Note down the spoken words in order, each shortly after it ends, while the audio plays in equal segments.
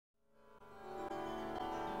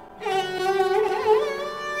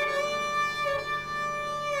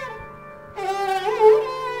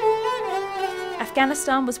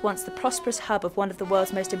Afghanistan was once the prosperous hub of one of the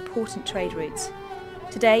world's most important trade routes.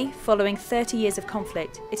 Today, following 30 years of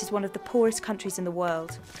conflict, it is one of the poorest countries in the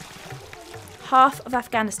world. Half of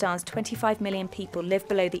Afghanistan's 25 million people live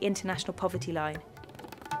below the international poverty line.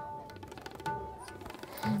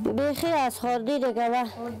 بیخی از خوردی دیگه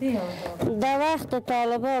در وقت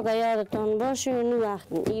طالبا که یادتون باشه اون وقت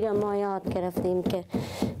ایره ما یاد گرفتیم که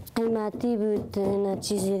قیمتی بود نه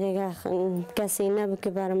چیزی دیگه کسی نبود که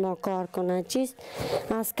بر ما کار کنه چیز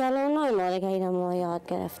از کلانای ما دیگه ایره ما یاد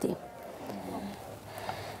گرفتیم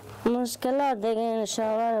مشکلات دیگه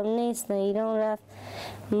شاورم نیست ایران رفت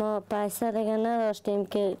ما پیسه دیگه نداشتیم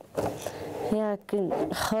که یک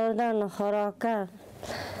خوردن و خوراکه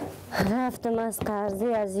رفتم از قرضی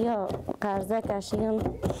از یا قرضه کشیدم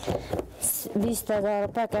 20,000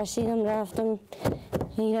 روپیه کشیدم رفتم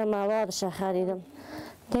ایره موادش خریدم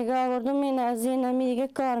دیگه آوردم این از این همی دیگه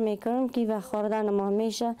کار میکنم که به خوردن ما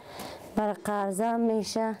میشه بر قرضه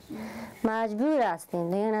میشه مجبور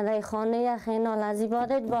هستیم دیگه ندای خانه یخی نال از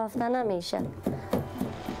عبادت بافته نمیشه.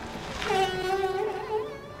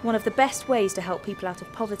 One of the best ways to help people out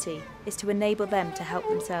of poverty is to enable them to help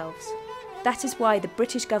themselves. That is why the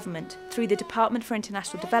British government, through the Department for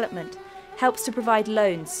International Development, helps to provide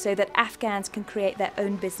loans so that Afghans can create their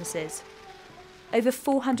own businesses. Over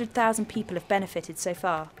 400,000 people have benefited so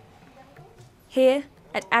far. Here,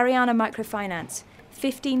 at Ariana Microfinance,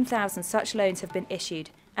 15,000 such loans have been issued,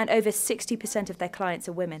 and over 60% of their clients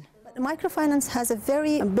are women. Microfinance has a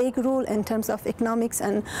very big role in terms of economics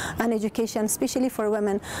and education, especially for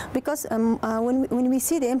women, because when we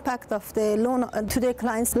see the impact of the loan to the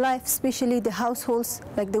client's life, especially the households,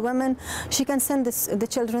 like the women, she can send the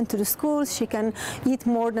children to the schools, she can eat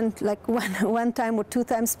more than like one time or 2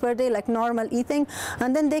 times per day, like normal eating,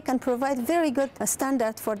 and then they can provide very good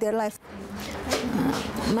standard for their life.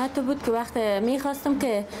 من تو بود که وقت میخواستم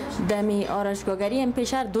که دمی آرایشگاهگری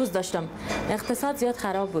پیشتر دوست داشتم اقتصاد زیاد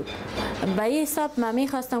خراب بود به این حساب من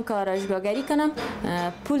میخواستم که آرایشگاهگری کنم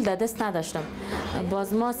پول در دست نداشتم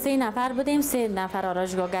باز ما 3 نفر بودیم 3 نفر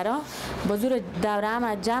آرایشگاهگرا باز رو دوره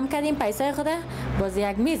هم جمع کردیم پیسه خوده باز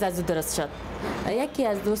یک میز از او درست شد یکی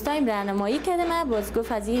از دوستایم راهنمایی کرده من باز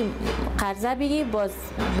گفت از این قرضه بگی باز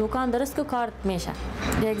دکان درست که کار میشه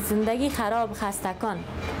یک زندگی خراب خستکان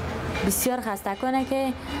بسیار خسته کنه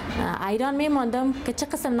که ایران میماندم که چه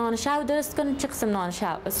قسم نان شب درست کنم چه قسم نان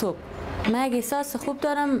شب صبح من یک احساس خوب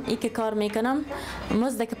دارم ای که کار میکنم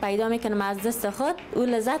مزد که پیدا میکنم از دست خود او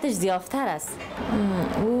لذتش زیافتر است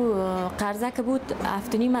او قرضه که بود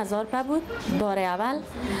 7,500 روپیه بود بار اول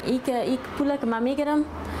ای پول که من میگیرم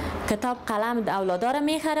کتاب قلم اولادار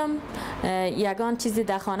میخرم یگان چیزی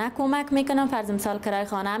در خانه کمک میکنم فرض مثال کرای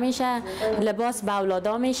خانه میشه لباس به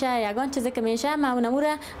اولادا میشه یگان چیزی که میشه من اونمو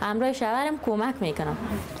رو همراه شوهرم کمک میکنم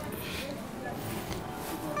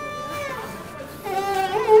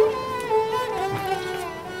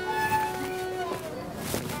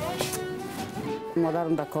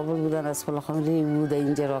مادرم در کابل بودن از فلاخامری بود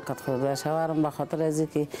اینجا راکت خورده شوهرم به خاطر از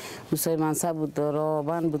که دوستای منصب بود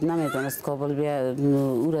رابند بود نمیتونست کابل بیا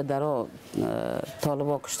او را در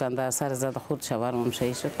طالبا کشتن در سر زد خود شوهرم هم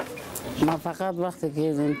شهید شد ما فقط وقتی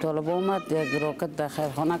که طالبا اومد یک راکت در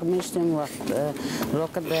خیرخانه میشتیم وقت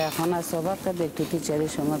راکت در خانه صحبت کرد یک توتی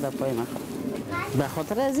چریش اومد در پای من به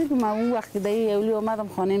خاطر از که ما اون وقت در اولی اومدم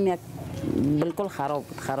خانه یک بالکل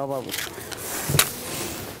خرابه بود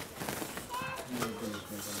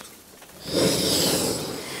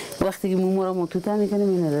وقتی که مومو را توته میکنیم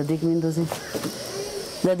اینه در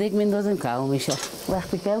دیگ میندازیم که او میشه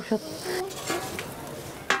وقتی که او شد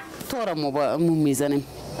تارا مو میزنیم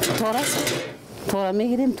تارا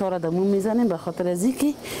میگیریم تارا در مو میزنیم به خاطر از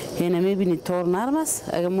اینکه اینه میبینید تار نرم است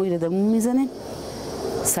اگر موی را در مو میزنیم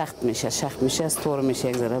سخت میشه شخ میشه از تار میشه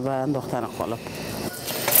یک ذره به انداختن قالب.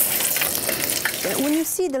 When you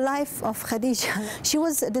see the life of Khadija, she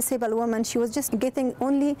was a disabled woman. She was just getting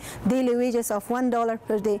only daily wages of $1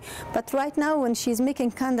 per day. But right now, when she's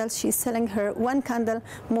making candles, she's selling her 1 candle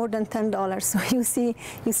more than $10. So you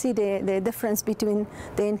see the difference between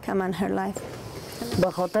the income and her life. به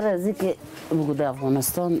خاطر از اینکه در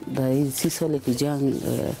افغانستان در این 30 سالی که جنگ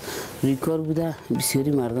ریکار بوده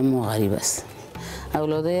بسیاری مردم ما غریب است.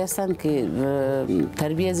 اولادایی هستند که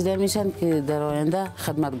تربیت زیده میشن که در آینده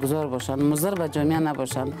خدمتگزار باشن مضر به جامعه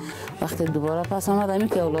نباشن وقتی دوباره پس آمدم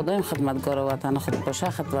که اولادایم خدمتگار وطن خود باشه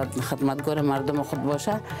خدمتگار مردم خود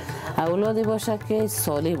باشه اولادی باشه که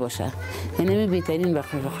صالح باشه یعنی بهترین به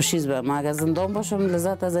خوشیز به ما اگر زندان باشم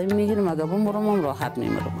لذت از این میگیرم اگر بمرم راحت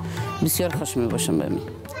میمرم بسیار خوش میباشم به من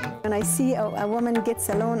When I see a woman gets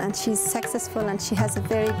a loan and she's successful and she has a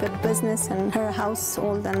very good business and her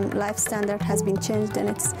household and life standard has been changed, and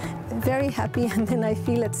it's very happy, and then I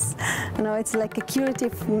feel it's, you know, it's like a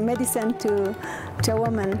curative medicine to a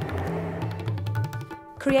woman.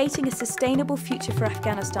 Creating a sustainable future for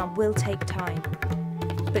Afghanistan will take time.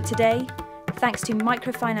 But today, thanks to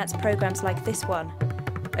microfinance programs like this one,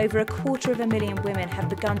 over 250,000 women have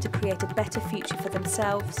begun to create a better future for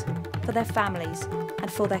themselves, for their families,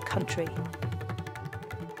 and for their country.